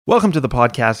Welcome to the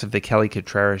podcast of the Kelly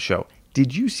Contreras Show.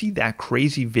 Did you see that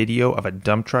crazy video of a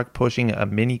dump truck pushing a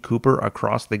Mini Cooper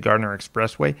across the Gardiner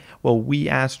Expressway? Well, we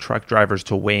asked truck drivers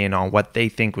to weigh in on what they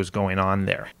think was going on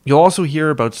there. You'll also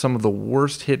hear about some of the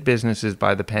worst hit businesses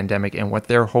by the pandemic and what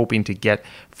they're hoping to get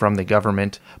from the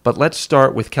government. But let's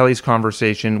start with Kelly's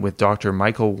conversation with Dr.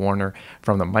 Michael Warner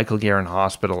from the Michael Garron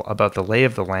Hospital about the lay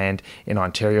of the land in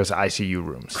Ontario's ICU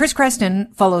rooms. Chris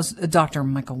Creston follows Dr.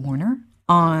 Michael Warner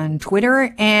on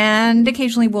Twitter, and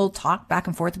occasionally we'll talk back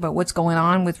and forth about what's going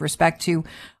on with respect to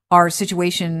our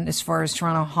situation as far as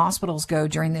Toronto hospitals go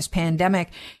during this pandemic.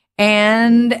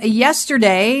 And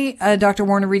yesterday, Dr.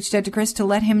 Warner reached out to Chris to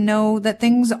let him know that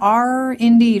things are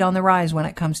indeed on the rise when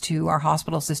it comes to our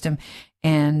hospital system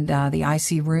and the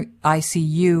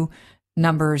ICU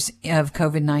numbers of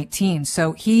COVID-19.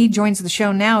 So he joins the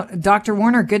show now. Dr.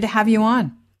 Warner, good to have you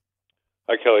on.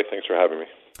 Hi, Kelly. Thanks for having me.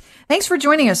 Thanks for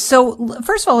joining us. So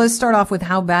first of all, let's start off with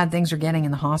how bad things are getting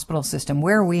in the hospital system.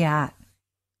 Where are we at?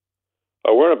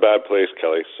 We're in a bad place,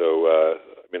 Kelly. So,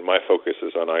 my focus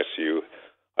is on ICU.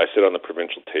 I sit on the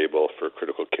provincial table for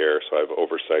critical care, so I have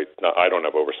oversight. No, I don't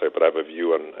have oversight, but I have a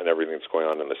view on everything that's going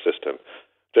on in the system.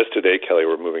 Just today, Kelly,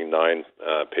 we're moving 9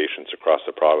 patients across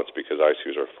the province because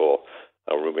ICUs are full.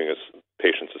 We're moving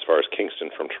patients as far as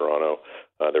Kingston from Toronto.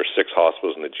 There are 6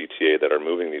 hospitals in the GTA that are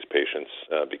moving these patients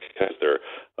because they're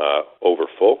over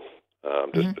full.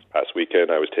 Just this past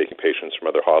weekend, I was taking patients from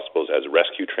other hospitals as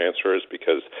rescue transfers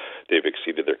because they've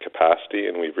exceeded their capacity,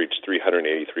 and we've reached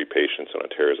 383 patients in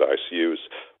Ontario's ICUs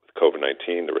with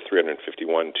COVID-19. There were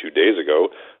 351 2 days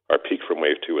ago. Our peak from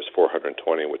Wave 2 was 420,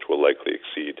 which will likely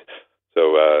exceed.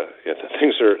 So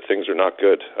things are not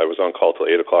good. I was on call till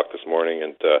 8 o'clock this morning,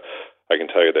 and I can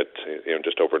tell you that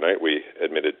just overnight we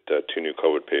admitted 2 new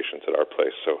COVID patients at our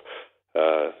place. So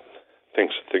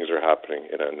things are happening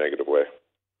in a negative way.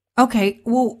 Okay.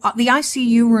 Well, the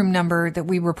ICU room number that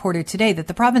we reported today, that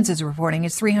the province is reporting,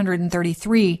 is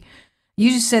 333. You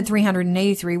just said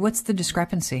 383. What's the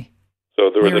discrepancy?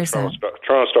 So there was a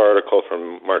Toronto Star article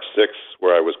from March 6th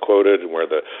where I was quoted and where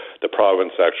the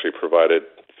province actually provided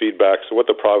feedback. So what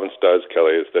the province does,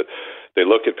 Kelly, is that they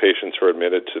look at patients who are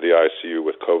admitted to the ICU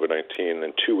with COVID-19,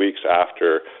 and 2 weeks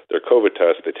after their COVID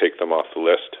test, they take them off the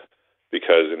list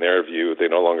because, in their view,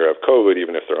 they no longer have COVID,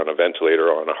 even if they're on a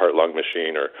ventilator or on a heart-lung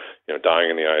machine or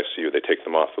dying in the ICU. They take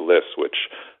them off the list, which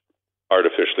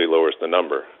artificially lowers the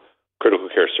number. Critical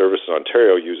Care Services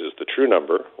Ontario uses the true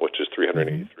number, which is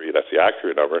 383. That's the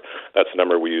accurate number. That's the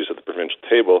number we use at the provincial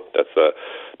table. That's the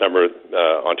number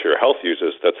Ontario Health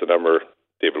uses. That's the number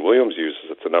David Williams uses.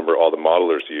 It's the number all the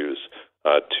modelers use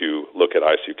to look at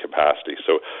ICU capacity.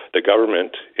 So the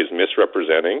government is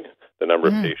misrepresenting the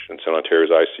number of patients in Ontario's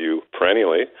ICU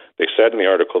perennially. They said in the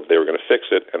article that they were going to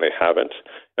fix it, and they haven't.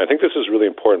 And I think this is really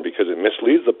important because it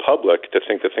misleads the public to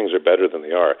think that things are better than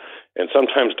they are. And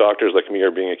sometimes doctors like me are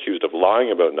being accused of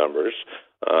lying about numbers,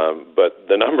 but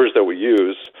the numbers that we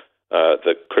use,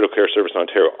 the Critical Care Service in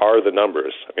Ontario, are the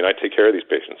numbers. I take care of these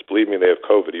patients. Believe me, they have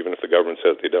COVID, even if the government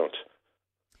says they don't.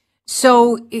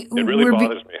 So it really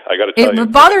bothers me. I got to tell you,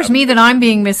 it bothers me that I'm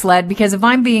being misled, because if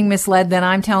I'm being misled, then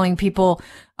I'm telling people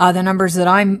the numbers that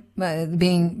I'm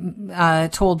being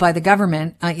told by the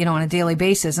government, on a daily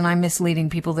basis, and I'm misleading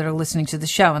people that are listening to the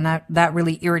show, and that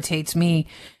really irritates me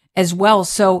as well.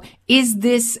 So, is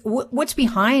this what's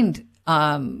behind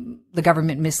the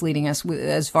government misleading us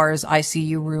as far as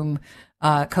ICU room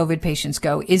COVID patients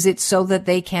go? Is it so that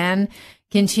they can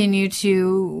continue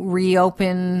to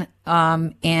reopen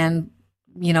and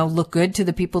look good to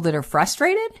the people that are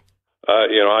frustrated?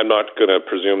 I'm not going to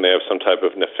presume they have some type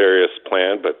of nefarious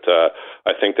plan, but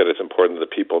I think that it's important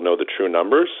that people know the true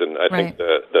numbers. And I think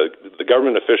the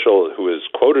government official who is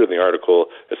quoted in the article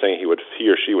as saying he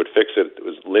or she would fix it,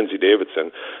 was Lindsay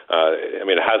Davidson.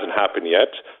 It hasn't happened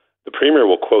yet. The Premier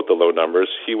will quote the low numbers.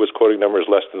 He was quoting numbers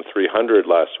less than 300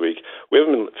 last week. We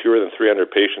haven't been fewer than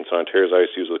 300 patients on Ontario's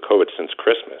ICUs with COVID since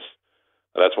Christmas.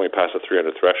 That's when we passed the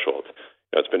 300 threshold.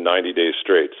 It's been 90 days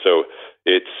straight. So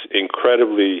it's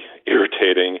incredibly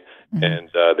irritating, and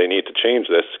they need to change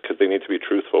this because they need to be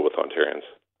truthful with Ontarians.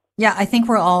 Yeah, I think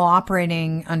we're all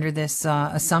operating under this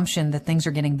assumption that things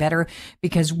are getting better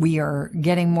because we are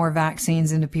getting more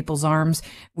vaccines into people's arms.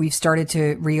 We've started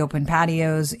to reopen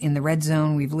patios in the red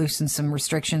zone. We've loosened some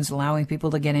restrictions, allowing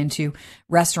people to get into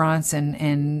restaurants and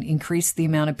increase the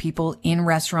amount of people in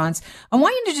restaurants. I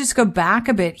want you to just go back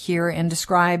a bit here and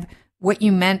describe what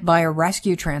you meant by a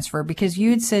rescue transfer, because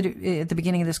you had said at the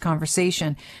beginning of this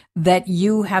conversation that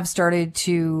you have started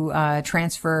to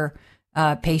transfer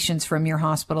patients from your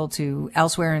hospital to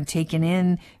elsewhere and taken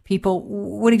in people.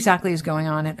 What exactly is going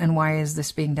on, and why is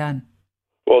this being done?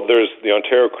 Well, there's the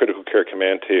Ontario Critical care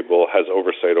command table has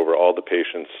oversight over all the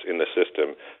patients in the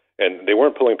system. And they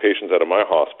weren't pulling patients out of my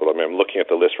hospital. I mean, I'm looking at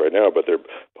the list right now, but they're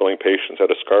pulling patients out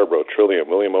of Scarborough, Trillium,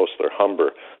 William Osler,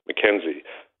 Humber, Mackenzie,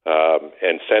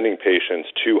 and sending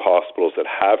patients to hospitals that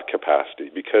have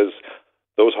capacity, because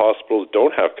those hospitals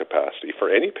don't have capacity for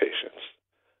any patients.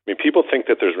 I mean, people think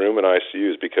that there's room in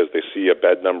ICUs because they see a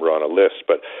bed number on a list,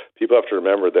 but people have to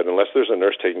remember that unless there's a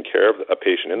nurse taking care of a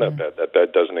patient in that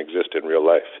bed doesn't exist in real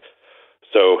life.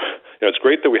 So, it's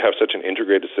great that we have such an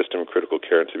integrated system of critical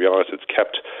care, and to be honest, it's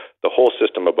kept the whole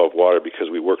system above water because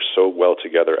we work so well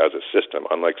together as a system,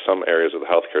 unlike some areas of the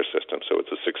healthcare system. So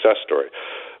it's a success story.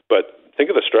 But think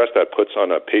of the stress that puts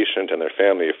on a patient and their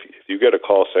family. If you get a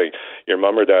call saying your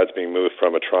mom or dad's being moved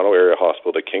from a Toronto area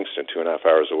hospital to Kingston, 2.5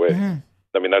 hours away,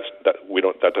 I mean, that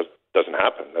doesn't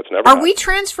happen. That's never. Are we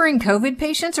transferring COVID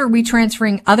patients, or are we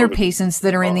transferring other patients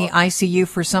that are in the ICU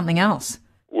for something else?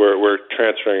 We're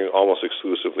transferring almost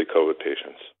exclusively COVID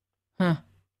patients.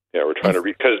 Yeah, we're trying to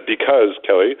because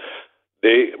Kelly,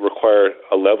 they require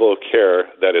a level of care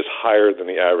that is higher than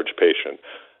the average patient.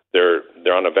 They're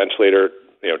on a ventilator.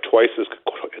 It's twice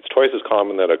as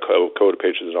common that a COVID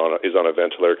patient is on a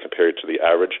ventilator compared to the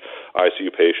average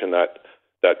ICU patient.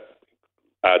 That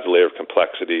adds a layer of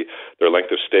complexity. Their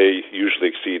length of stay usually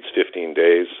exceeds 15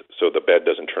 days, so the bed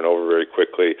doesn't turn over very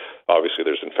quickly. Obviously,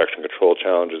 there's infection control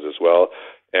challenges as well.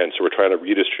 And so we're trying to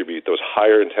redistribute those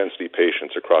higher intensity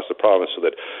patients across the province so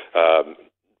that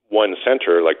one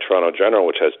center like Toronto General,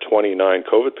 which has 29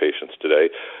 COVID patients today,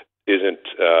 isn't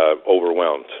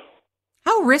overwhelmed.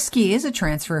 How risky is a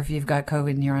transfer if you've got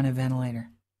COVID and you're on a ventilator?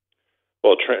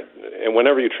 Well, and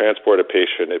whenever you transport a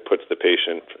patient, it puts the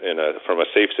patient from a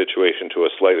safe situation to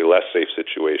a slightly less safe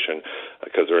situation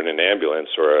because they're in an ambulance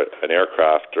or an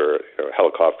aircraft or a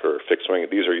helicopter or fixed wing.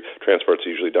 These are transports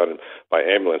usually done by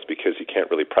ambulance because you can't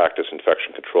really practice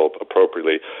infection control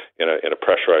appropriately in a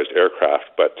pressurized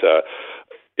aircraft. But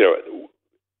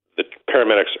the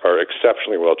paramedics are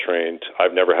exceptionally well trained.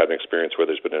 I've never had an experience where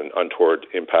there's been an untoward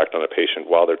impact on a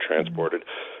patient while they're transported.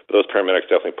 But those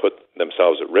paramedics definitely put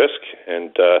themselves at risk.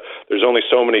 And there's only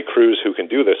so many crews who can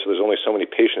do this. So there's only so many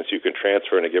patients you can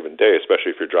transfer in a given day,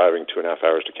 especially if you're driving 2.5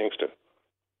 hours to Kingston.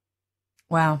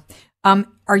 Wow.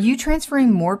 Are you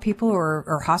transferring more people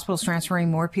or hospitals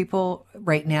transferring more people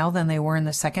right now than they were in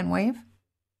the second wave?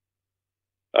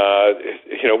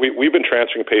 We've been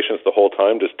transferring patients the whole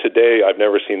time. Just today, I've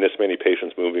never seen this many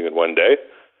patients moving in one day.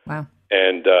 Wow.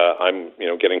 And I'm,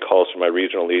 getting calls from my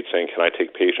regional lead saying, can I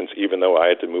take patients, even though I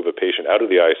had to move a patient out of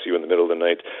the ICU in the middle of the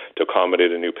night to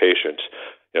accommodate a new patient.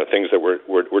 Things that we're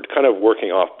kind of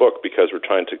working off book because we're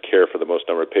trying to care for the most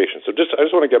number of patients. So I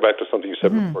just want to get back to something you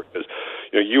said before, because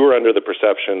you were under the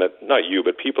perception that, not you,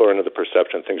 but people are under the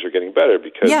perception things are getting better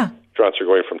because restaurants are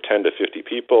going from 10 to 50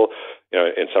 people,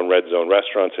 in some red zone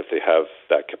restaurants if they have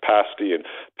that capacity, and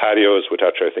patios, which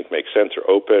actually I think makes sense, are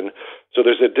open. So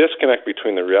there's a disconnect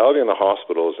between the reality in the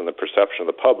hospitals and the perception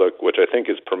of the public, which I think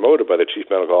is promoted by the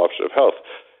Chief Medical Officer of Health,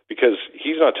 because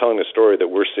he's not telling the story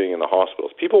that we're seeing in the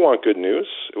hospitals. People want good news,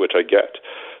 which I get,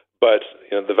 but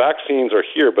the vaccines are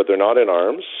here, but they're not in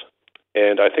arms.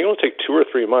 And I think it'll take 2 or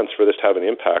 3 months for this to have an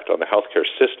impact on the healthcare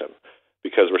system,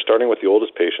 because we're starting with the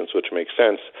oldest patients, which makes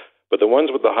sense. But the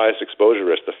ones with the highest exposure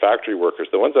risk, the factory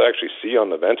workers, the ones that actually see on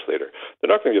the ventilator,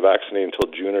 they're not going to be vaccinated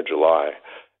until June or July,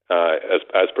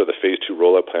 as per the phase 2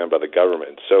 rollout plan by the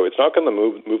government. So it's not going to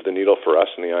move the needle for us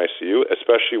in the ICU,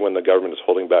 especially when the government is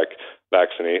holding back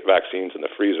vaccines in the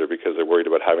freezer because they're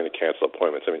worried about having to cancel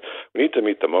appointments. I mean, we need to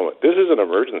meet the moment. This is an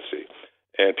emergency,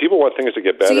 and people want things to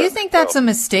get better. So you think that's a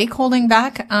mistake holding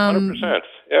back? 100%.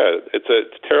 Yeah, it's a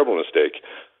terrible mistake.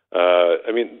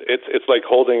 It's like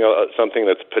holding something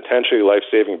that's potentially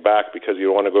life-saving back because you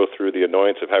don't want to go through the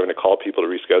annoyance of having to call people to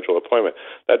reschedule an appointment.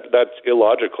 That's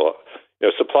illogical.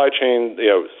 Supply chain,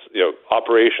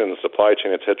 operations, supply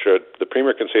chain, etc. The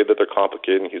Premier can say that they're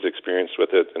complicated, and he's experienced with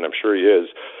it, and I'm sure he is.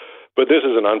 But this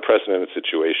is an unprecedented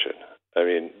situation. I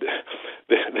mean,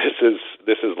 this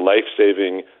is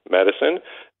life-saving medicine,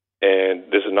 and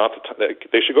this is not the time.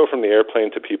 They should go from the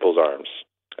airplane to people's arms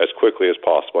as quickly as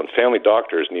possible. And family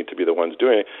doctors need to be the ones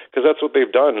doing it because that's what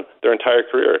they've done their entire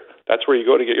career. That's where you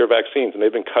go to get your vaccines, and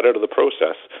they've been cut out of the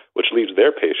process, which leaves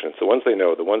their patients, the ones they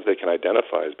know, the ones they can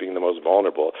identify as being the most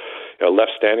vulnerable,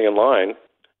 left standing in line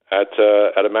at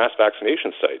a mass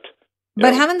vaccination site.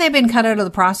 But haven't they been cut out of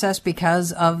the process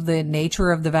because of the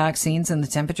nature of the vaccines and the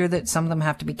temperature that some of them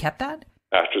have to be kept at?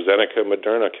 AstraZeneca and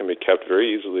Moderna can be kept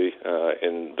very easily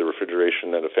in the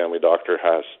refrigeration that a family doctor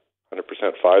has. 100%.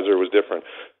 Pfizer was different,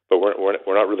 but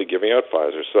we're not really giving out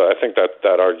Pfizer. So I think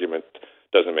that argument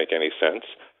doesn't make any sense.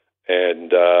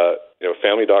 And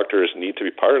family doctors need to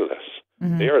be part of this.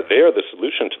 Mm-hmm. They are the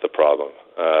solution to the problem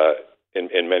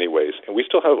in many ways. And we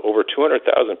still have over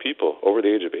 200,000 people over the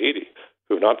age of 80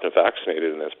 who have not been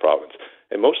vaccinated in this province.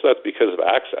 And most of that's because of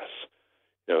access.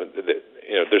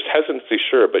 There's hesitancy,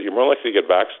 sure, but you're more likely to get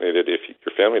vaccinated if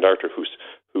your family doctor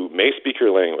who may speak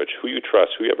your language, who you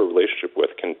trust, who you have a relationship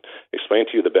with, can explain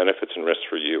to you the benefits and risks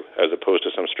for you, as opposed to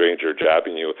some stranger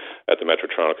jabbing you at the Metro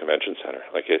Toronto Convention Centre.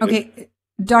 Okay,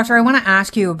 Doctor, I want to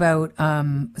ask you about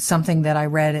something that I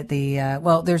read at the,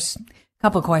 there's a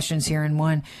couple of questions here in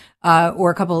one, or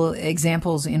a couple of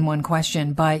examples in one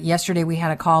question. But yesterday we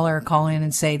had a caller call in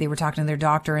and say they were talking to their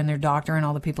doctor, and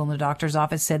all the people in the doctor's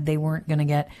office said they weren't going to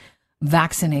get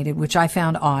vaccinated, which I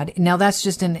found odd. Now that's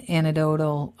just an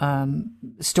anecdotal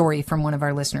story from one of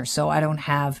our listeners, so I don't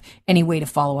have any way to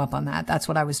follow up on that. That's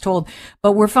what I was told.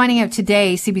 But we're finding out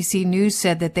today, CBC News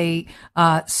said that they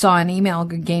saw an email,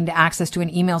 gained access to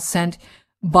an email sent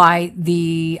by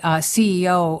the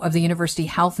CEO of the University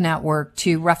Health Network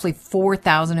to roughly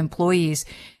 4,000 employees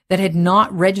that had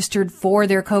not registered for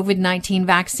their COVID-19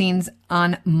 vaccines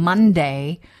on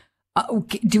Monday. What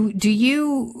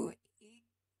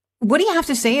do you have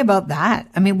to say about that?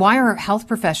 I mean, why are health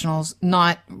professionals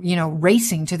not,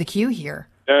 racing to the queue here?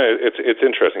 Yeah, it's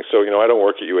interesting. So, I don't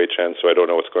work at UHN, so I don't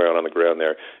know what's going on the ground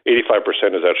there.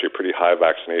 85% is actually a pretty high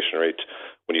vaccination rate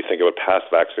when you think about past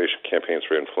vaccination campaigns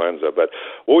for influenza. But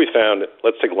what we found,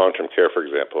 let's take long-term care, for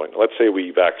example. Let's say we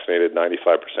vaccinated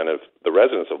 95% of the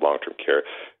residents of long-term care.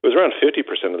 It was around 50%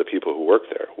 of the people who work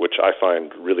there, which I find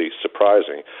really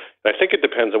surprising. And I think it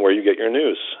depends on where you get your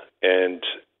news. And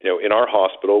in our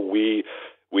hospital, we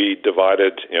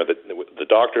divided, the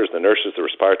doctors, the nurses, the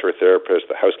respiratory therapists,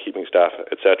 the housekeeping staff,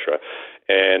 etc.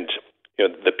 And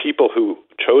the people who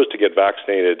chose to get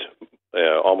vaccinated,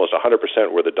 almost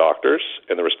 100% were the doctors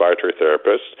and the respiratory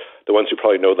therapists, the ones who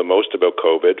probably know the most about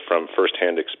COVID from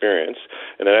firsthand experience.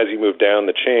 And then as you move down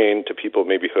the chain to people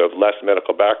maybe who have less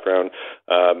medical background,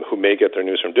 who may get their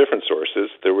news from different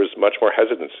sources, there was much more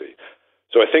hesitancy.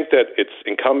 So I think that it's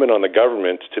incumbent on the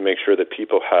government to make sure that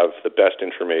people have the best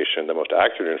information, the most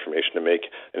accurate information to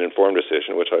make an informed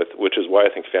decision, which is why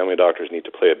I think family doctors need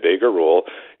to play a bigger role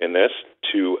in this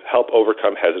to help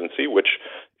overcome hesitancy, which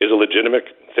is a legitimate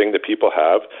thing that people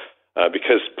have.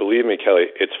 Because believe me, Kelly,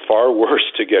 it's far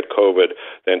worse to get COVID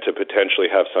than to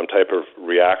potentially have some type of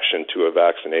reaction to a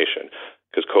vaccination,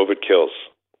 because COVID kills.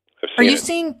 Are you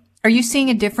seeing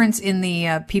a difference in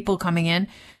the people coming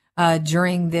in?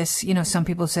 During this, some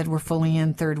people said we're fully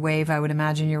in third wave. I would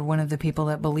imagine you're one of the people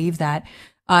that believe that.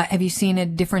 Have you seen a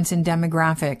difference in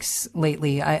demographics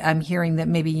lately? I'm hearing that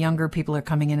maybe younger people are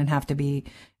coming in and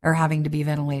having to be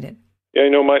ventilated. Yeah,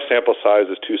 my sample size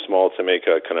is too small to make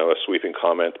a kind of a sweeping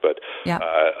comment, but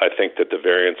I think that the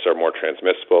variants are more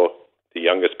transmissible. The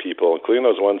youngest people, including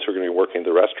those ones who are going to be working in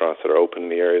the restaurants that are open in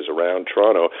the areas around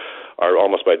Toronto, are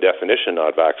almost by definition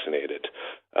not vaccinated.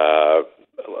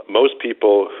 Most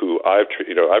people who I've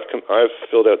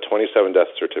filled out 27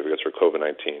 death certificates for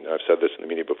COVID-19. I've said this in the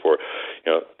media before.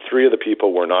 3 of the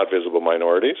people were not visible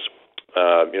minorities.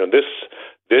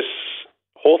 This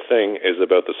whole thing is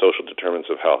about the social determinants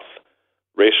of health.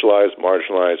 Racialized,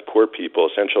 marginalized, poor people,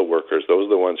 essential workers, those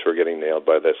are the ones who are getting nailed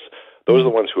by this. Those are the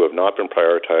ones who have not been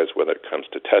prioritized, whether it comes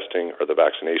to testing or the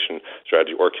vaccination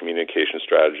strategy or communication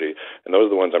strategy. And those are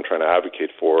the ones I'm trying to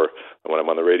advocate for when I'm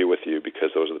on the radio with you,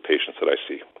 because those are the patients that I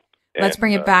see. Let's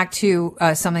bring it back to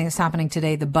something that's happening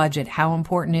today, the budget. How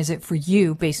important is it for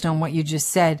you, based on what you just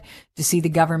said, to see the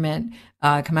government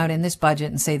come out in this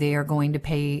budget and say they are going to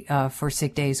pay for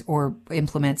sick days or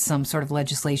implement some sort of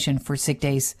legislation for sick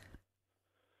days?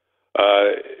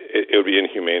 It would be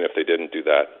inhumane if they didn't do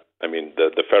that. I mean,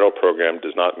 the federal program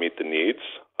does not meet the needs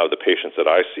of the patients that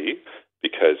I see,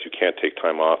 because you can't take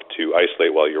time off to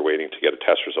isolate while you're waiting to get a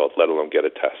test result, let alone get a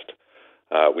test.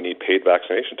 We need paid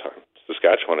vaccination time.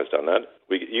 Saskatchewan has done that.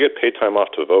 You get paid time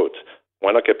off to vote. Why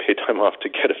not get paid time off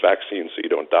to get a vaccine so you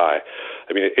don't die?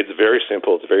 I mean, it's very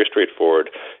simple. It's very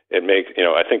straightforward.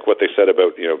 I think what they said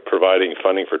about, providing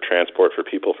funding for transport for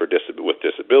people with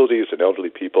disabilities and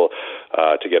elderly people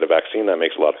to get a vaccine, that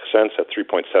makes a lot of sense. At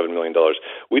 $3.7 million,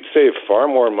 we'd save far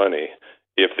more money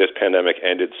if this pandemic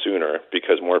ended sooner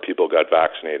because more people got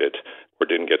vaccinated or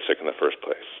didn't get sick in the first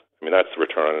place. I mean, that's the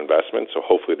return on investment. So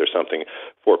hopefully there's something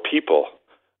for people,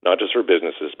 not just for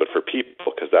businesses, but for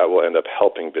people, because that will end up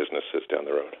helping businesses down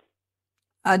the road.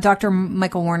 Dr.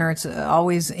 Michael Warner, it's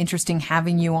always interesting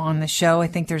having you on the show. I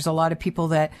think there's a lot of people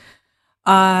that,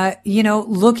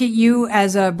 look at you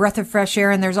as a breath of fresh air.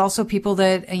 And there's also people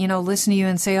that, listen to you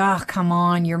and say, oh, come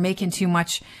on, you're making too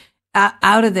much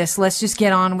out of this. Let's just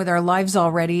get on with our lives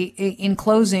already. In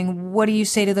closing, what do you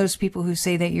say to those people who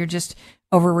say that you're just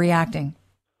overreacting?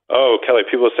 Oh, Kelly,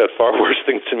 people have said far worse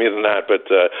things to me than that. But,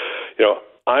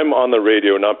 I'm on the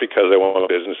radio not because I want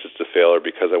businesses to fail or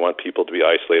because I want people to be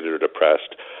isolated or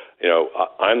depressed.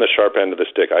 I'm the sharp end of the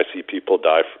stick. I see people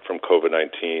die from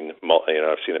COVID-19.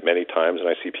 I've seen it many times, and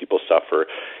I see people suffer.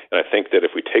 And I think that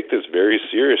if we take this very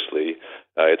seriously,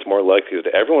 it's more likely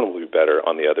that everyone will be better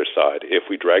on the other side. If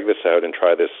we drag this out and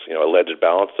try this, alleged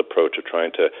balanced approach of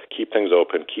trying to keep things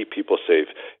open, keep people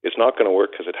safe, it's not going to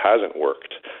work because it hasn't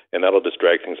worked. And that'll just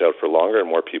drag things out for longer and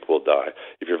more people will die.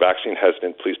 If you're vaccine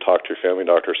hesitant, please talk to your family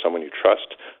doctor or someone you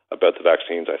trust about the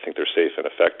vaccines. I think they're safe and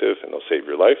effective and they'll save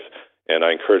your life. And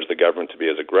I encourage the government to be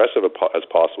as aggressive as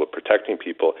possible protecting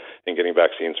people and getting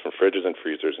vaccines from fridges and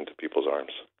freezers into people's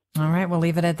arms. All right, we'll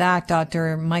leave it at that.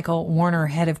 Dr. Michael Warner,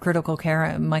 head of critical care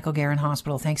at Michael Garron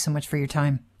Hospital. Thanks so much for your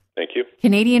time. Thank you.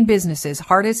 Canadian businesses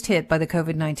hardest hit by the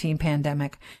COVID-19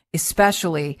 pandemic,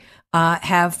 especially,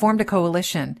 have formed a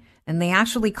coalition, and they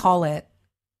actually call it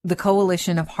the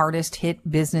Coalition of Hardest Hit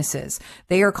Businesses.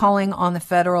 They are calling on the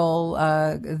federal,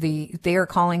 they are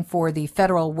calling for the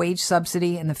federal wage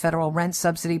subsidy and the federal rent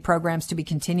subsidy programs to be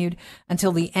continued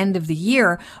until the end of the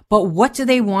year. But what do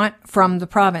they want from the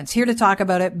province? Here to talk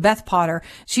about it, Beth Potter.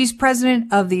 She's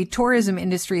president of the Tourism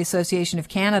Industry Association of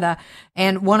Canada,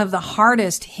 and one of the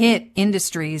hardest hit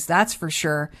industries, that's for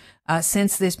sure,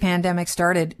 since this pandemic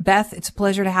started. Beth, it's a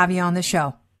pleasure to have you on the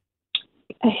show.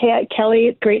 Hey, Kelly,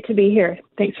 it's great to be here.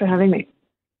 Thanks for having me.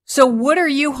 So what are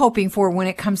you hoping for when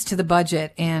it comes to the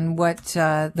budget and what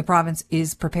the province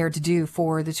is prepared to do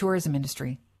for the tourism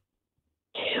industry?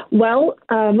 Well,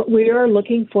 we are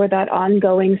looking for that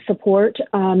ongoing support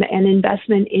and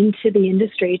investment into the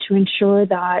industry to ensure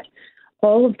that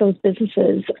all of those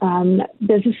businesses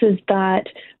that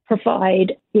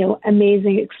provide,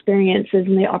 amazing experiences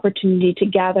and the opportunity to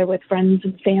gather with friends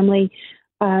and family,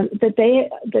 that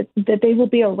they will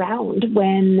be around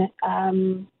when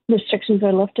restrictions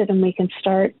are lifted and we can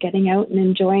start getting out and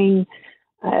enjoying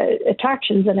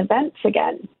attractions and events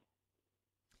again.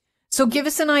 So give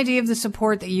us an idea of the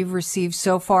support that you've received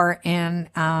so far, and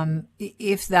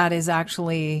if that is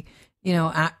actually,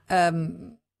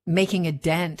 making a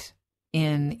dent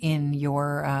in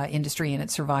your industry and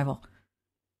its survival.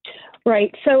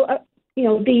 Right. So.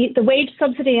 The wage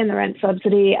subsidy and the rent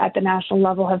subsidy at the national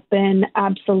level have been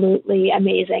absolutely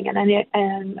amazing,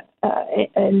 and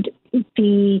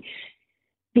the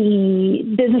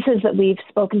businesses that we've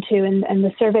spoken to and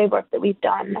the survey work that we've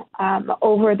done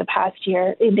over the past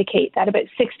year indicate that about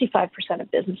 65%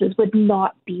 of businesses would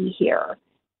not be here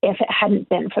if it hadn't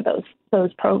been for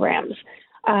those programs.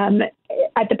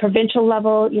 At the provincial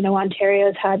level,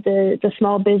 Ontario's had the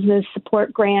small business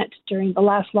support grant during the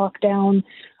last lockdown.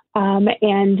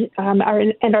 And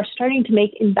are starting to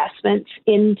make investments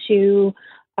into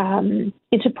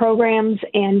programs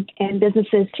and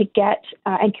businesses to get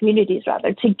and communities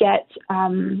rather to get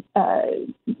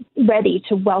ready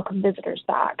to welcome visitors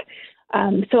back.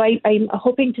 So I'm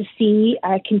hoping to see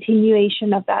a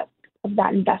continuation of that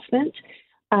investment.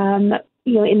 In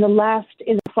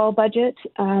the fall budget,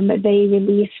 they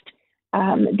released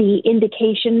the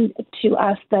indication to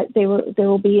us that there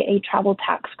will be a travel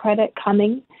tax credit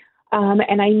coming.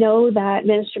 And I know that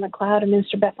Minister MacLeod and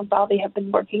Minister Bethlenfalvy have been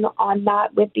working on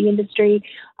that with the industry.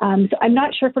 So I'm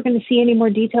not sure if we're going to see any more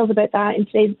details about that in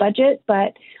today's budget,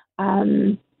 but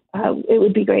it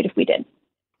would be great if we did.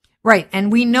 Right.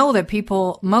 And we know that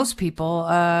most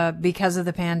people, because of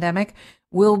the pandemic,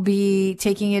 will be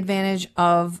taking advantage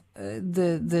of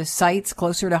the sites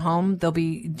closer to home. They'll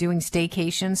be doing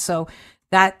staycations. So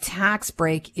that tax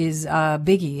break is a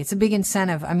biggie. It's a big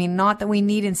incentive. I mean, not that we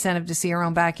need incentive to see our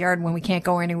own backyard when we can't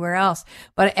go anywhere else,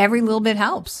 but every little bit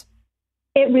helps.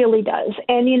 It really does.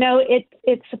 And,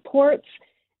 it supports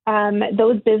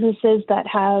those businesses that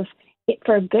have,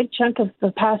 for a good chunk of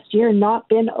the past year, not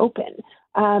been open.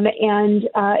 And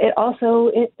it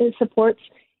also it supports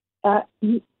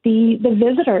the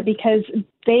visitor, because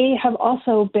they have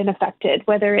also been affected,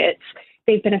 whether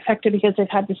they've been affected because they've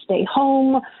had to stay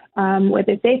home,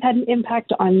 whether they've had an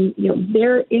impact on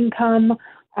their income,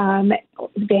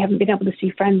 they haven't been able to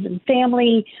see friends and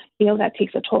family, that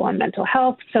takes a toll on mental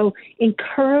health. So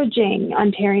encouraging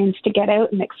Ontarians to get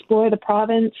out and explore the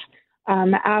province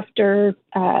after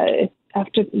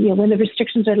when the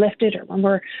restrictions are lifted,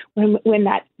 or when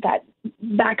that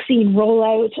vaccine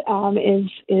rollout is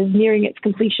nearing its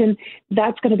completion,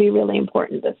 that's going to be really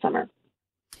important this summer.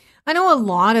 I know a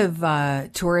lot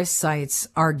of tourist sites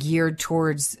are geared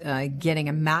towards getting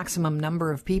a maximum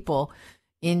number of people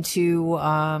into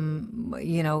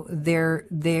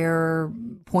their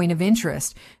point of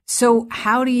interest. So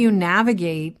how do you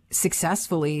navigate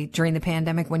successfully during the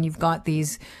pandemic when you've got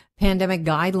these pandemic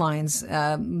guidelines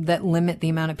that limit the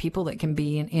amount of people that can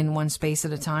be in one space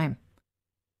at a time?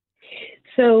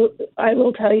 So I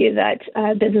will tell you that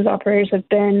business operators have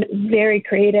been very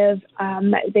creative.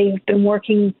 They have been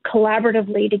working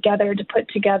collaboratively together to put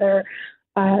together,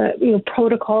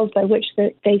 protocols by which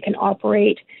they can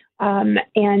operate and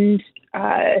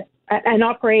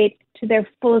operate to their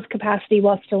fullest capacity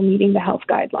while still meeting the health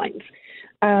guidelines.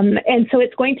 And so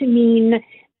it's going to mean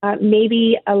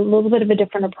maybe a little bit of a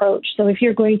different approach. So if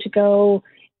you're going to go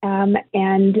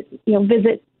and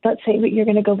visit, let's say that you're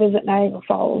going to go visit Niagara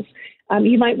Falls,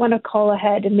 you might want to call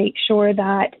ahead and make sure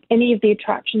that any of the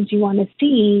attractions you want to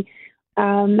see,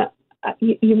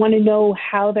 you want to know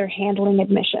how they're handling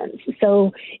admissions.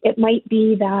 So it might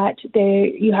be that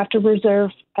you have to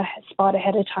reserve a spot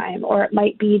ahead of time, or it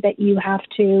might be that you have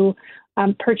to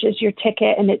purchase your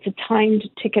ticket and it's a timed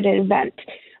ticketed event.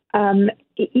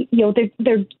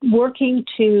 They're working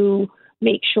to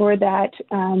make sure that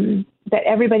that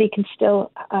everybody can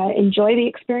still enjoy the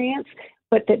experience,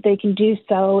 but that they can do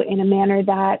so in a manner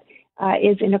that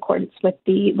is in accordance with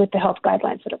the health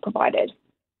guidelines that are provided.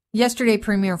 Yesterday,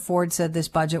 Premier Ford said this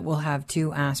budget will have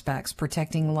two aspects: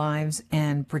 protecting lives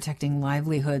and protecting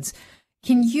livelihoods.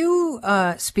 Can you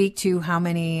speak to how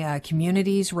many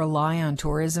communities rely on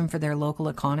tourism for their local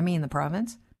economy in the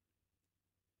province?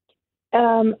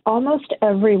 Almost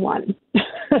everyone,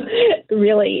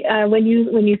 really. When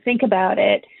you think about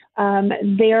it,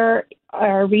 there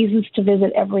are reasons to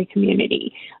visit every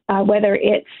community, whether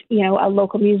it's a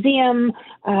local museum,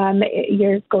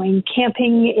 you're going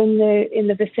camping in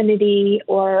the vicinity,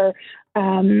 or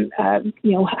hiking,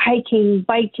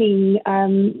 biking,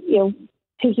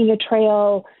 taking a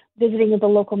trail, visiting the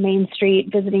local main street,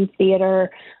 visiting theater,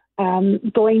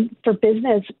 going for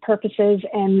business purposes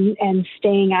and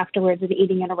staying afterwards and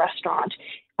eating in a restaurant.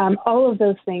 All of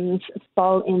those things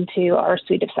fall into our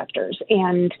suite of sectors.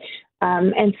 And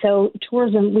so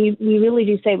tourism, we really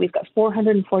do say we've got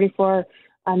 444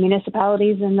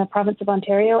 municipalities in the province of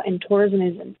Ontario, and tourism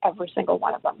is in every single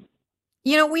one of them.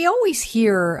 We always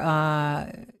hear,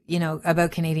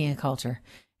 about Canadian culture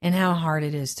and how hard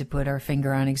it is to put our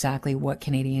finger on exactly what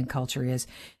Canadian culture is.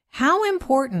 How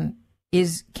important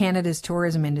is Canada's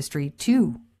tourism industry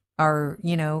to our,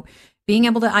 being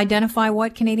able to identify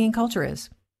what Canadian culture is?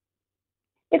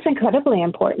 It's incredibly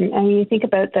important. I mean, you think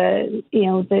about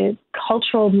the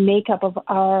cultural makeup of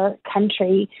our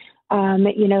country.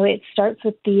 It starts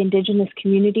with the Indigenous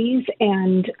communities,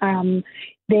 and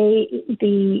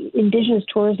the Indigenous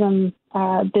tourism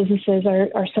businesses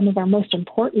are some of our most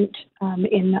important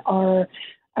in our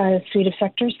suite of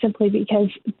sectors, simply because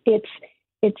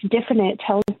it's different. It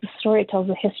tells the story. It tells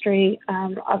the history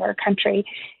of our country.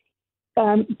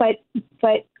 But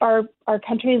our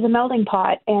country is a melting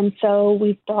pot, and so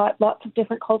we've brought lots of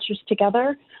different cultures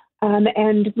together,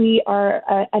 and we are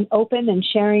an open and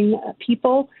sharing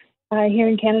people here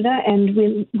in Canada, and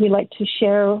we like to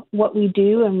share what we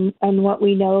do and what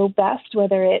we know best,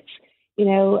 whether it's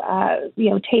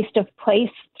taste of place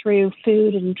through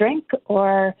food and drink,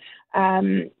 or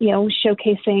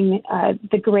showcasing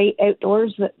the great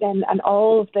outdoors and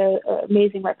all of the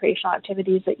amazing recreational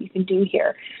activities that you can do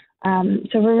here.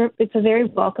 So it's a very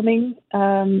welcoming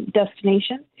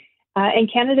destination,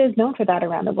 and Canada is known for that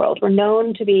around the world. We're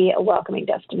known to be a welcoming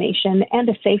destination and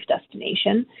a safe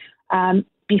destination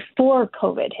before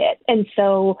COVID hit, and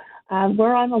so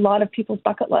we're on a lot of people's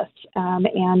bucket lists.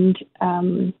 And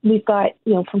we've got,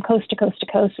 from coast to coast to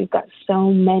coast, we've got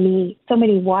so many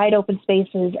wide open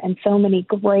spaces and so many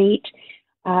great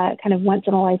kind of once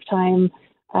in a lifetime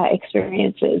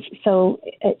experiences. So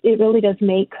it really does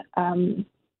make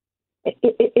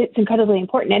it's incredibly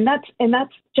important, and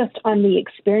that's just on the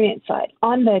experience side.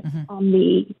 On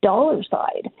the dollar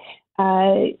side,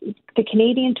 the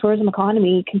Canadian tourism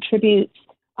economy contributes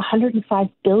 $105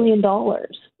 billion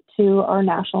to our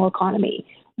national economy.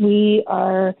 We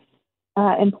are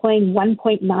employing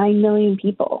 1.9 million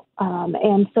people,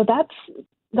 and so that's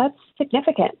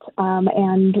significant.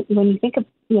 And when you think of,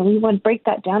 we want to break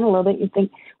that down a little bit. You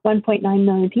think 1.9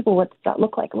 million people. What does that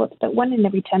look like? Well, it's about 1 in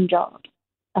every 10 jobs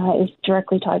is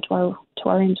directly tied to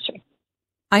our industry.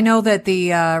 I know that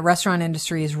the restaurant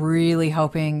industry is really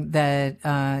hoping that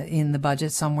in the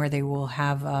budget somewhere they will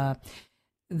have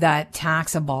that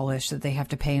tax abolished that they have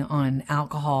to pay on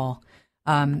alcohol,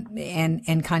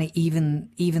 and kind of even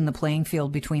the playing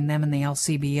field between them and the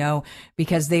LCBO,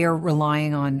 because they are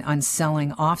relying on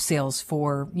selling off sales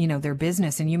for their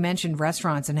business. And you mentioned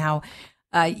restaurants and how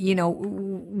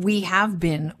we have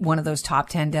been one of those top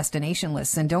 10 destination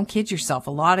lists. And don't kid yourself.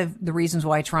 A lot of the reasons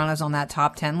why Toronto's on that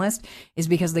top 10 list is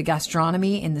because the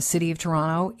gastronomy in the city of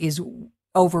Toronto is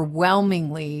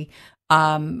overwhelmingly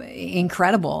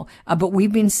incredible. But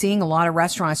we've been seeing a lot of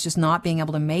restaurants just not being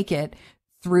able to make it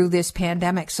through this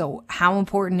pandemic. So how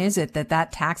important is it that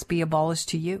that tax be abolished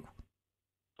to you?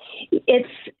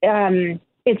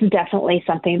 It's definitely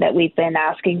something that we've been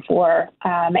asking for,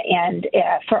 and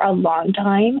for a long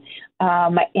time.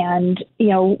 And, you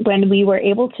know, when we were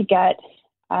able to get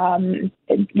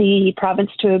the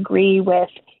province to agree with,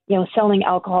 you know, selling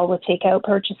alcohol with takeout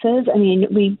purchases, I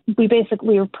mean, we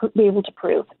basically were able to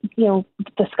prove, you know,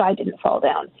 the sky didn't fall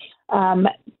down.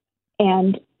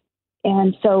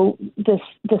 And so the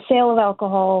sale of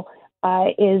alcohol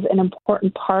is an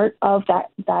important part of that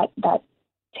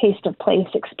taste of place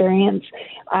experience,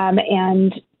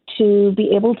 and to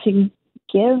be able to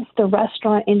give the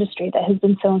restaurant industry that has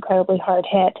been so incredibly hard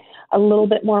hit a little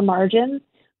bit more margin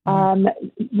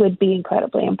would be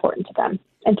incredibly important to them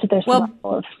and to their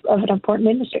survival of an important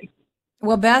industry.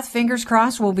 Well, Beth, fingers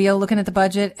crossed, we'll be looking at the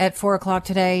budget at 4:00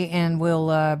 today, and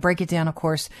we'll break it down, of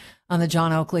course, on the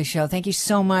John Oakley Show. Thank you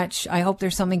so much. I hope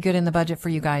there's something good in the budget for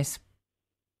you guys.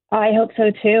 I hope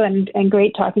so too, and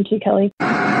great talking to you, Kelly. In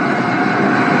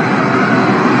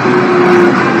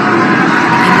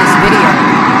this video,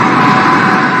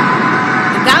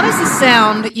 that is the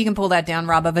sound, you can pull that down,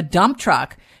 Rob, of a dump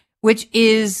truck, which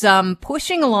is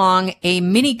pushing along a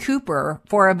Mini Cooper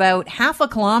for about half a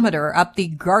kilometer up the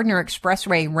Gardiner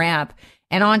Expressway ramp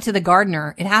and onto the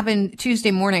Gardiner. It happened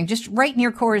Tuesday morning, just right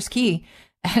near Corus Quay,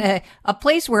 a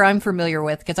place where I'm familiar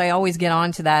with because I always get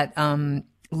onto that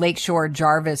Lakeshore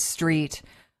Jarvis Street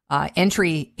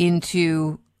entry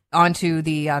onto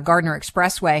the Gardiner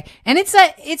Expressway. And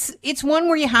it's one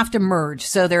where you have to merge.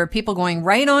 So there are people going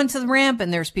right onto the ramp,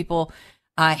 and there's people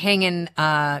hanging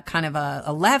kind of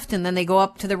a left, and then they go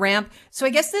up to the ramp. So I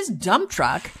guess this dump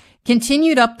truck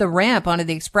continued up the ramp onto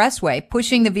the expressway,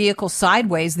 pushing the vehicle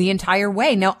sideways the entire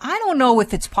way. Now, I don't know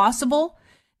if it's possible.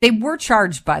 They were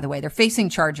charged, by the way. They're facing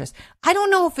charges. I don't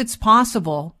know if it's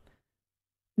possible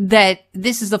that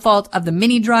this is the fault of the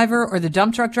Mini driver or the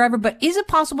dump truck driver, but is it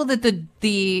possible that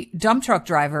the dump truck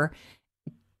driver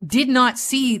did not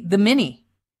see the Mini?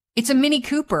 It's a Mini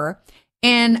Cooper.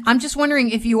 And I'm just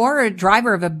wondering if you are a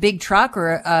driver of a big truck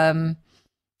or,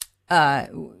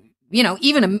 you know,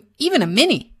 even a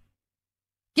Mini,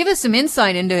 give us some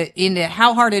insight into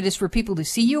how hard it is for people to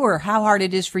see you, or how hard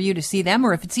it is for you to see them,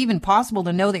 or if it's even possible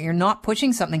to know that you're not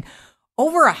pushing something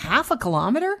over a half a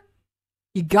kilometer.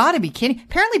 You gotta be kidding.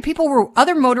 Apparently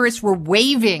other motorists were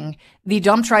waving the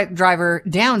dump truck driver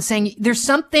down, saying there's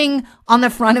something on the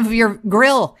front of your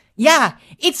grill. Yeah,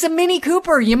 it's a Mini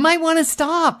Cooper. You might want to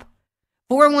stop.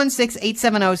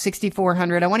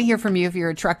 416-870-6400. I want to hear from you if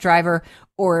you're a truck driver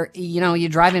or, you know, you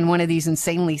drive in one of these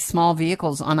insanely small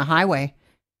vehicles on a highway.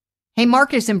 Hey,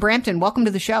 Marcus in Brampton, welcome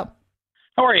to the show.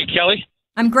 How are you, Kelly?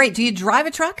 I'm great. Do you drive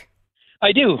a truck?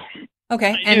 I do.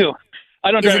 Okay. I do.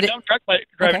 I don't drive a dump truck, but I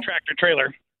drive a tractor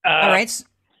trailer. All right.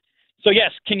 So,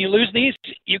 yes, can you lose these?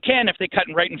 You can if they cut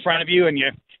right in front of you and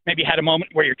you maybe had a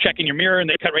moment where you're checking your mirror and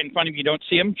they cut right in front of you, you don't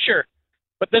see them. Sure.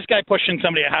 But this guy pushing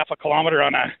somebody a half a kilometer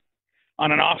on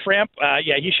an off-ramp,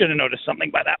 yeah, he should have noticed something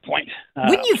by that point.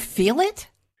 Wouldn't you feel it?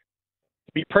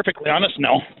 To be perfectly honest,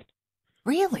 no.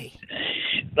 Really?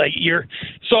 Like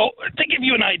so to give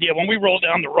you an idea, when we roll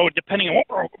down the road, depending on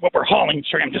what we're hauling,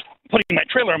 sorry, I'm just putting my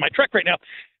trailer on my truck right now.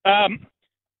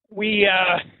 We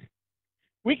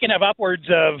can have upwards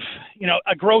of, you know,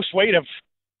 a gross weight of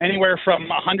anywhere from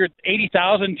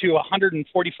 180,000 to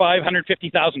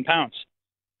 150,000 pounds.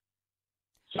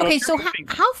 So okay, so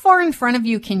how far in front of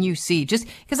you can you see? Just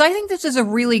because I think this is a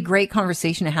really great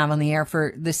conversation to have on the air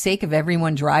for the sake of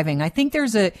everyone driving. I think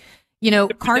there's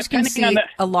cars can see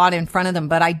a lot in front of them,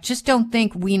 but I just don't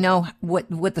think we know what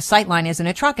the sight line is in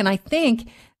a truck. And I think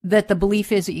that the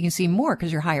belief is that you can see more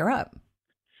because you're higher up.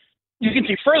 You can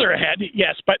see further ahead,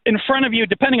 yes, but in front of you,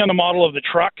 depending on the model of the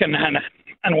truck and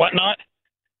whatnot,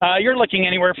 you're looking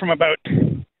anywhere from about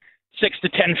 6 to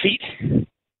 10 feet.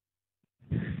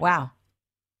 Wow.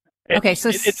 Okay,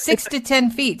 so 6 to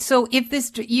 10 feet. So if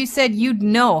you said you'd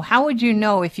know, how would you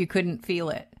know if you couldn't feel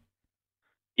it?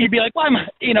 You'd be like, well,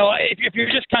 if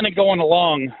you're just kind of going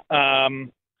along,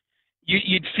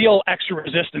 you'd feel extra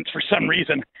resistance for some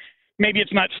reason. Maybe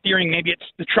it's not steering, maybe it's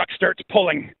the truck starts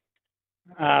pulling.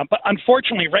 But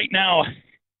unfortunately, right now,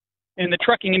 in the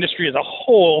trucking industry as a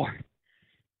whole,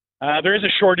 there is a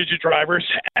shortage of drivers,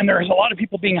 and there's a lot of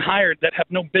people being hired that have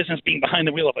no business being behind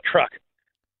the wheel of a truck.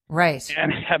 Right.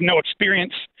 And have no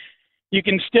experience. You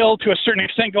can still, to a certain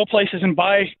extent, go places and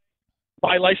buy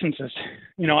licenses.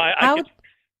 You know,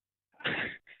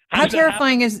 How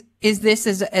terrifying is this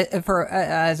as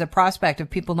a prospect of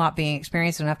people not being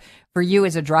experienced enough for you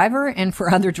as a driver and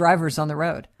for other drivers on the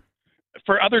road?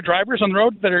 For other drivers on the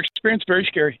road that are experienced, very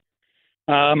scary.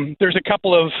 There's a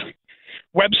couple of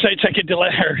websites I could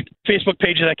delete, or Facebook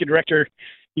pages I could direct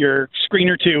your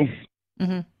screener to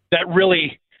that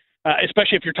really,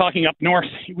 especially if you're talking up north,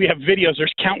 we have videos.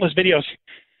 There's countless videos.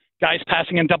 Guys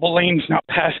passing in double lanes, not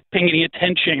paying any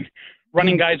attention,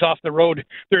 running guys off the road.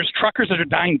 There's truckers that are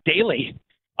dying daily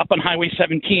up on Highway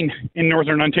 17 in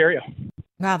Northern Ontario.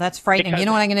 Wow, that's frightening. You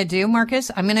know what I'm going to do,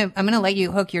 Marcus? I'm going to let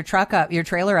you hook your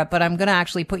trailer up, but I'm going to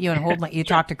actually put you on hold and let you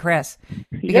talk to Chris,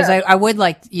 because I would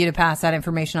like you to pass that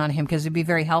information on to him, because it'd be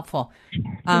very helpful.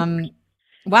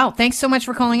 Wow, thanks so much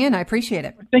for calling in. I appreciate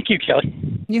it. Thank you, Kelly.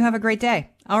 You have a great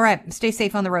day. All right, stay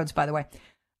safe on the roads, by the way.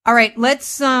 All right,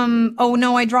 let's, oh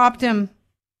no, I dropped him.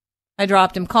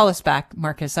 Call us back,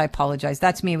 Marcus. I apologize.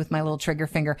 That's me with my little trigger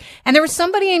finger. And there was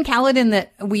somebody in Caledon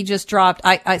that we just dropped.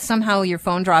 I somehow your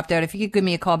phone dropped out. If you could give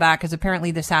me a call back, because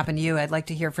apparently this happened to you. I'd like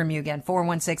to hear from you again.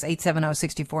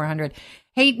 416-870-6400.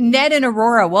 Hey, Ned and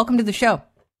Aurora, welcome to the show.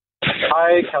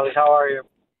 Hi, Kelly. How are you?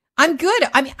 I'm good.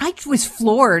 I mean, I was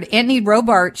floored. Anthony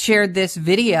Robart shared this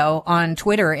video on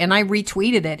Twitter and I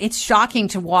retweeted it. It's shocking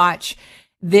to watch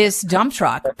this dump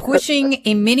truck pushing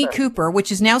a Mini Cooper,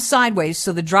 which is now sideways,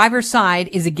 so the driver's side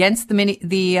is against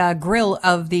the grill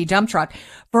of the dump truck,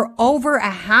 for over a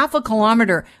half a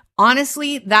kilometer.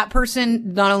 Honestly, that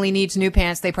person not only needs new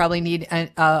pants, they probably need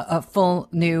a full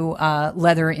new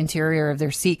leather interior of their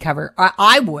seat cover.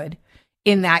 I would,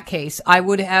 in that case, I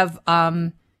would have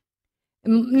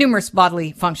numerous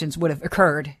bodily functions would have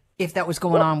occurred if that was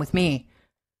going on with me.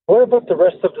 What about the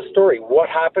rest of the story? What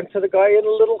happened to the guy in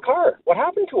the little car? What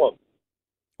happened to him?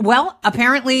 Well,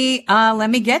 apparently, let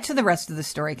me get to the rest of the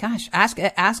story. Gosh, ask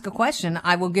a question.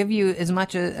 I will give you as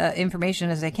much information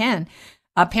as I can.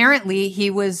 Apparently, he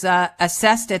was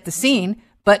assessed at the scene,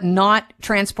 but not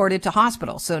transported to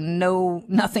hospital. So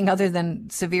nothing other than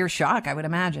severe shock, I would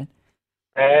imagine.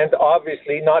 And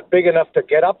obviously not big enough to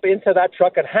get up into that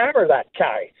truck and hammer that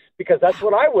guy, because that's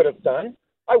what I would have done.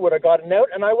 I would have gotten out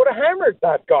and I would have hammered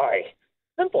that guy.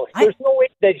 Simple. There's no way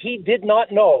that he did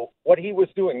not know what he was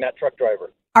doing, that truck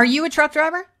driver. Are you a truck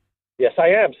driver? Yes, I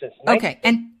am, since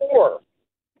 1994.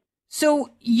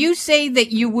 So you say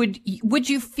that you would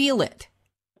you feel it?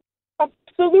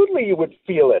 Absolutely, you would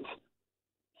feel it.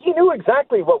 He knew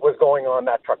exactly what was going on,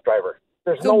 that truck driver.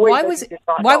 There's so no way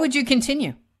why would you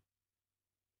continue?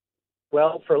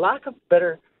 Well, for lack of a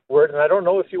better word, and I don't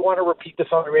know if you want to repeat this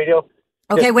on the radio.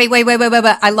 Okay, wait.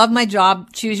 I love my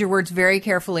job. Choose your words very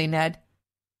carefully, Ned.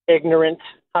 Ignorant.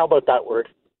 How about that word?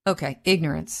 Okay,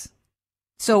 ignorance.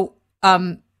 So, that's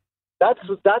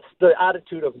the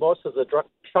attitude of most of the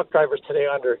truck drivers today.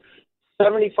 Under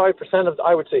 75% of,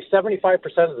 I would say 75%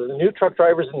 of the new truck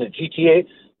drivers in the GTA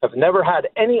have never had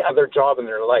any other job in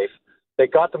their life. They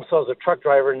got themselves a truck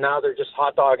driver, and now they're just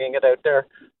hot dogging it out there.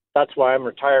 That's why I'm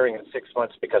retiring in 6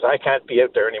 months, because I can't be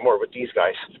out there anymore with these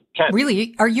guys.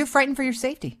 Really? Are you frightened for your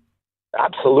safety?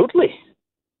 Absolutely.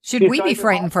 Should we be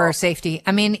frightened for our safety?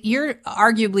 I mean, you're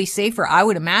arguably safer, I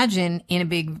would imagine, in a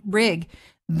big rig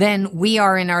than we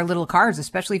are in our little cars,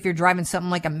 especially if you're driving something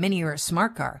like a Mini or a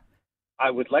smart car. I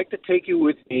would like to take you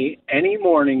with me any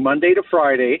morning, Monday to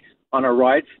Friday, on a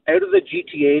ride out of the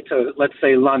GTA to, let's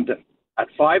say, London. At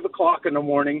 5 o'clock in the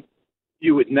morning,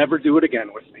 you would never do it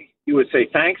again with me. You would say,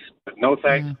 thanks, but no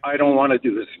thanks. I don't want to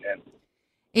do this again.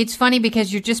 It's funny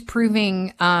because you're just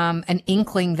proving an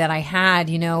inkling that I had,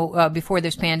 before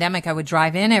this pandemic. I would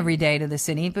drive in every day to the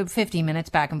city, but 15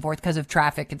 minutes back and forth because of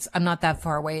traffic. I'm not that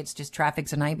far away. It's just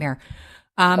traffic's a nightmare.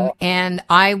 And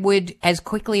I would, as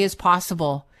quickly as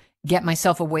possible, get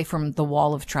myself away from the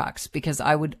wall of trucks, because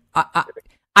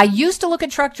I used to look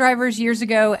at truck drivers years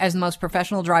ago as the most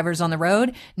professional drivers on the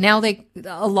road. Now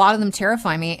a lot of them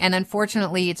terrify me. And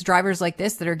unfortunately, it's drivers like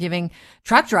this that are giving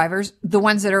truck drivers, the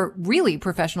ones that are really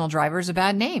professional drivers, a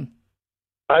bad name.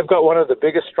 I've got one of the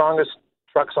biggest, strongest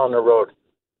trucks on the road.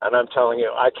 And I'm telling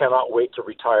you, I cannot wait to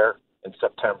retire in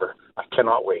September. I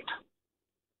cannot wait.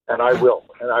 And I will.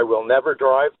 And I will never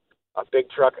drive a big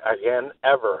truck again,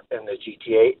 ever, in the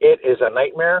GTA. It is a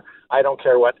nightmare. I don't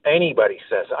care what anybody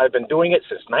says. I've been doing it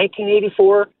since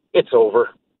 1984. It's over.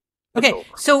 Okay,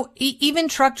 so even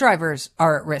truck drivers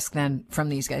are at risk then from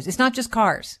these guys. It's not just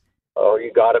cars. Oh,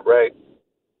 you got it right.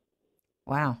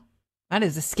 Wow. That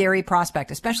is a scary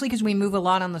prospect, especially because we move a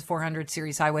lot on the 400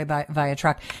 series highway via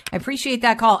truck. I appreciate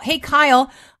that call. Hey, Kyle,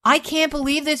 I can't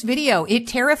believe this video. It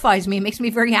terrifies me. It makes me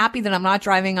very happy that I'm not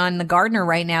driving on the Gardner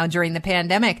right now during the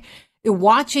pandemic.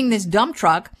 Watching this dump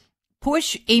truck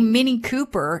push a Mini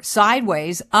Cooper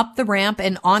sideways up the ramp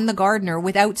and on the Gardner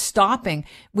without stopping,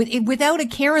 without a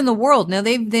care in the world. Now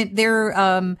they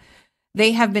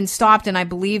have been stopped, and I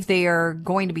believe they are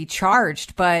going to be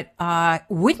charged. But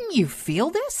wouldn't you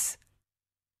feel this?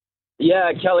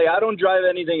 Yeah, Kelly, I don't drive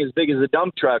anything as big as a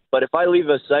dump truck, but if I leave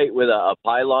a site with a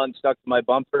pylon stuck to my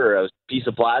bumper or a piece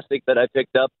of plastic that I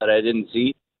picked up that I didn't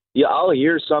see, yeah, I'll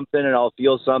hear something and I'll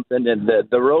feel something, and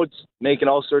the road's making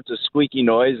all sorts of squeaky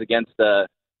noise against the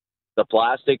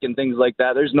plastic and things like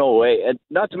that. There's no way. And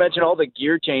not to mention all the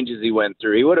gear changes he went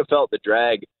through. He would have felt the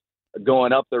drag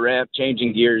going up the ramp,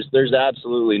 changing gears. There's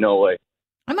absolutely no way.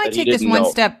 I might take this one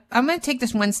step. I'm going to take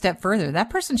this one step further. That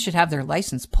person should have their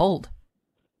license pulled.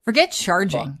 Forget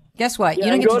charging. Guess what? Yeah,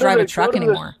 you don't get to drive a truck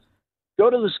anymore. Go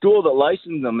to the school that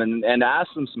licensed them and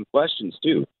ask them some questions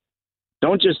too.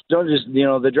 Don't just,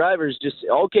 the drivers just,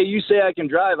 okay, you say I can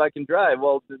drive.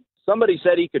 Well, somebody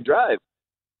said he could drive.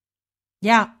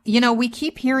 Yeah. We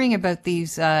keep hearing about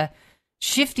these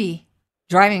shifty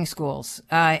driving schools,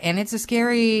 and it's a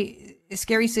scary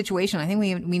situation. I think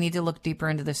we need to look deeper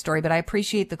into this story, but I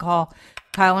appreciate the call,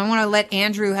 Kyle. I want to let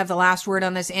Andrew have the last word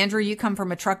on this. Andrew, you come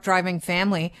from a truck driving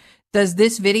family. Does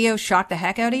this video shock the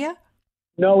heck out of you?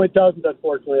 No, it doesn't,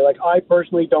 unfortunately. Like, I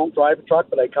personally don't drive a truck,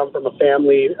 but I come from a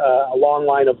family, a long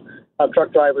line of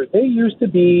truck drivers. They used to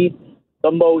be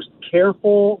the most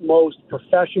careful, most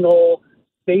professional,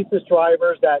 safest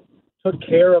drivers that took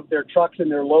care of their trucks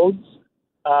and their loads.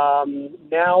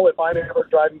 Now, if I'm ever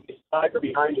driving beside or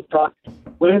behind a truck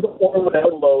with or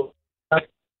without a load,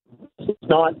 it's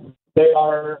not.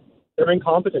 They're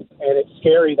incompetent, and it's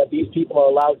scary that these people are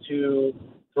allowed to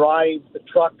drive the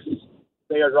trucks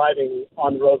they are driving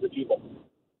on the roads with people.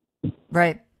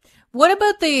 Right. What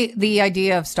about the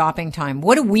idea of stopping time?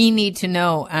 What do we need to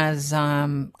know as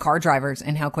car drivers,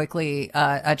 and how quickly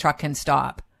a truck can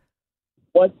stop?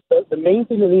 What the main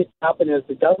thing that needs to happen is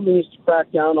the government needs to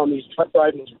crack down on these truck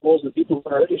driving schools and people who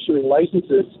are issuing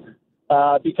licenses,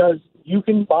 because you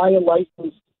can buy a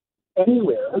license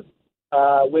anywhere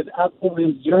with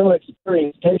absolutely zero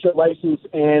experience, take your license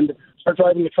and start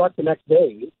driving a truck the next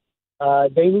day.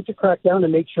 They need to crack down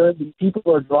and make sure the people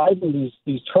who are driving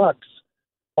these trucks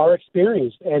are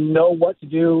experienced and know what to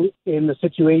do in the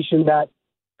situation that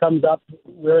comes up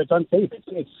where it's unsafe.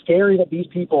 It's scary that these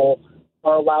people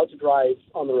are allowed to drive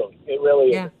on the road. It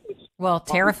really is. Well,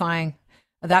 terrifying.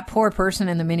 That poor person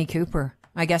in the Mini Cooper.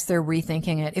 I guess they're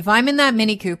rethinking it. If I'm in that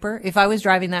Mini Cooper, if I was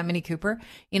driving that Mini Cooper,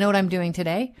 you know what I'm doing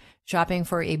today? Shopping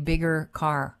for a bigger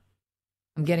car.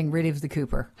 I'm getting rid of the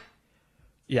Cooper.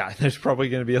 Yeah, there's probably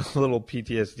going to be a little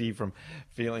PTSD from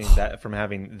feeling that, from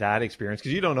having that experience,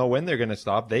 because you don't know when they're going to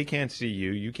stop. They can't see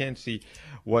you. You can't see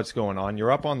what's going on.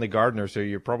 You're up on the Gardner, so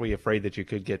you're probably afraid that you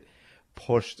could get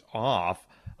pushed off.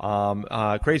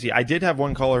 Crazy. I did have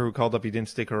one caller who called up. He didn't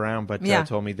stick around, but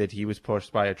told me that he was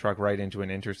pushed by a truck right into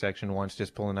an intersection once,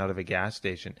 just pulling out of a gas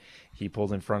station. He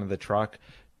pulled in front of the truck,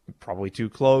 probably too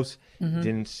close.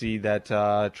 Didn't see that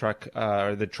truck,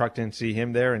 or the truck didn't see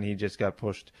him there, and he just got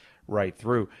pushed right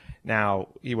through. Now,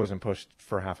 he wasn't pushed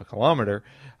for half a kilometer,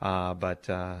 but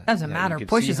doesn't matter.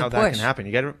 Push is a push. That can happen.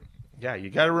 You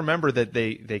got to remember that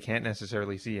they can't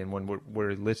necessarily see. And when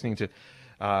we're listening to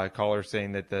callers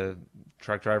saying that the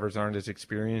truck drivers aren't as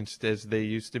experienced as they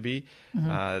used to be,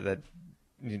 that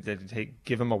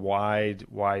give them a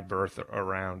wide berth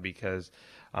around, because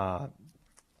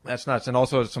that's nuts. And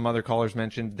also, some other callers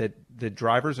mentioned that the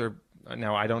drivers are,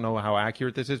 now I don't know how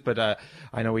accurate this is, but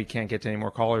I know we can't get to any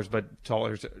more callers, but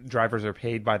drivers are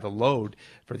paid by the load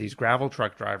for these gravel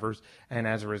truck drivers, and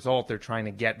as a result, they're trying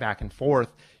to get back and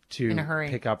forth to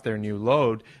pick up their new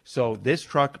load. So this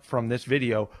truck from this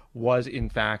video was in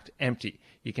fact empty.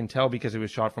 You can tell because it was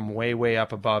shot from way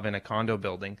up above in a condo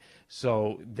building.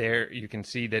 So there you can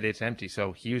see that it's empty.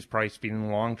 So he was probably speeding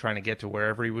along trying to get to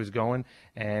wherever he was going,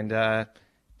 and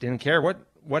didn't care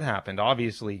what happened.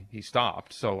 Obviously he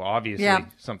stopped. So obviously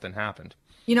something happened.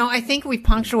 I think we've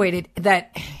punctuated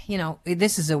that,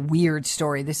 this is a weird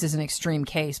story. This is an extreme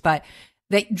case, but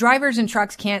the drivers and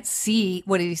trucks can't see,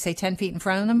 what did he say, 10 feet in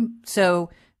front of them? So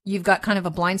you've got kind of a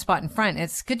blind spot in front.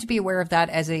 It's good to be aware of that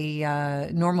as a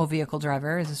normal vehicle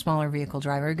driver, as a smaller vehicle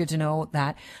driver. Good to know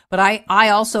that. But I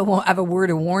also have a word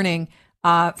of warning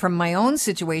from my own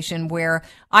situation where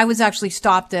I was actually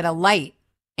stopped at a light,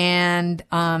 and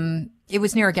it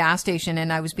was near a gas station,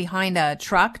 and I was behind a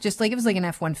truck, it was like an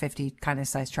F-150 kind of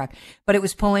size truck, but it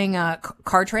was pulling a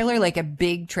car trailer, like a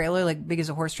big trailer, like big as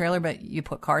a horse trailer, but you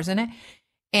put cars in it.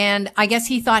 And I guess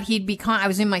he thought he'd be I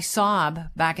was in my Saab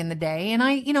back in the day, and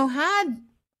I, had,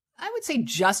 I would say,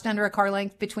 just under a car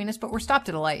length between us, but we're stopped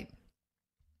at a light.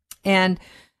 And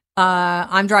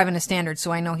I'm driving a standard,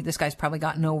 so I know this guy's probably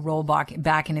got no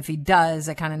rollback, and if he does,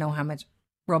 I kind of know how much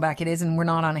rollback it is, and we're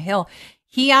not on a hill.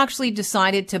 He actually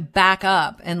decided to back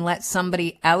up and let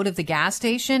somebody out of the gas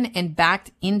station and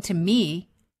backed into me,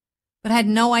 but had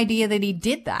no idea that he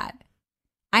did that.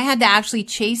 I had to actually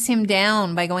chase him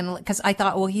down by going, because I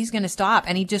thought, well, he's going to stop,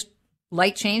 and he just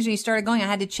light changed and he started going. I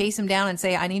had to chase him down and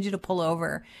say, I need you to pull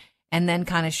over. And then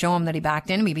kind of show him that he backed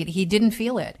into me, but he didn't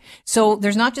feel it. So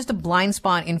there's not just a blind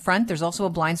spot in front, there's also a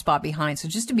blind spot behind. So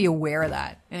just to be aware of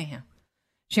that. Anyhow,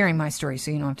 sharing my story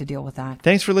so you don't have to deal with that.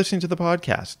 Thanks for listening to the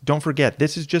podcast. Don't forget,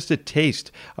 this is just a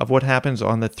taste of what happens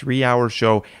on the 3-hour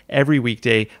show every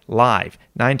weekday live,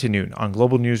 9 to noon on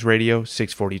Global News Radio,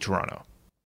 640 Toronto.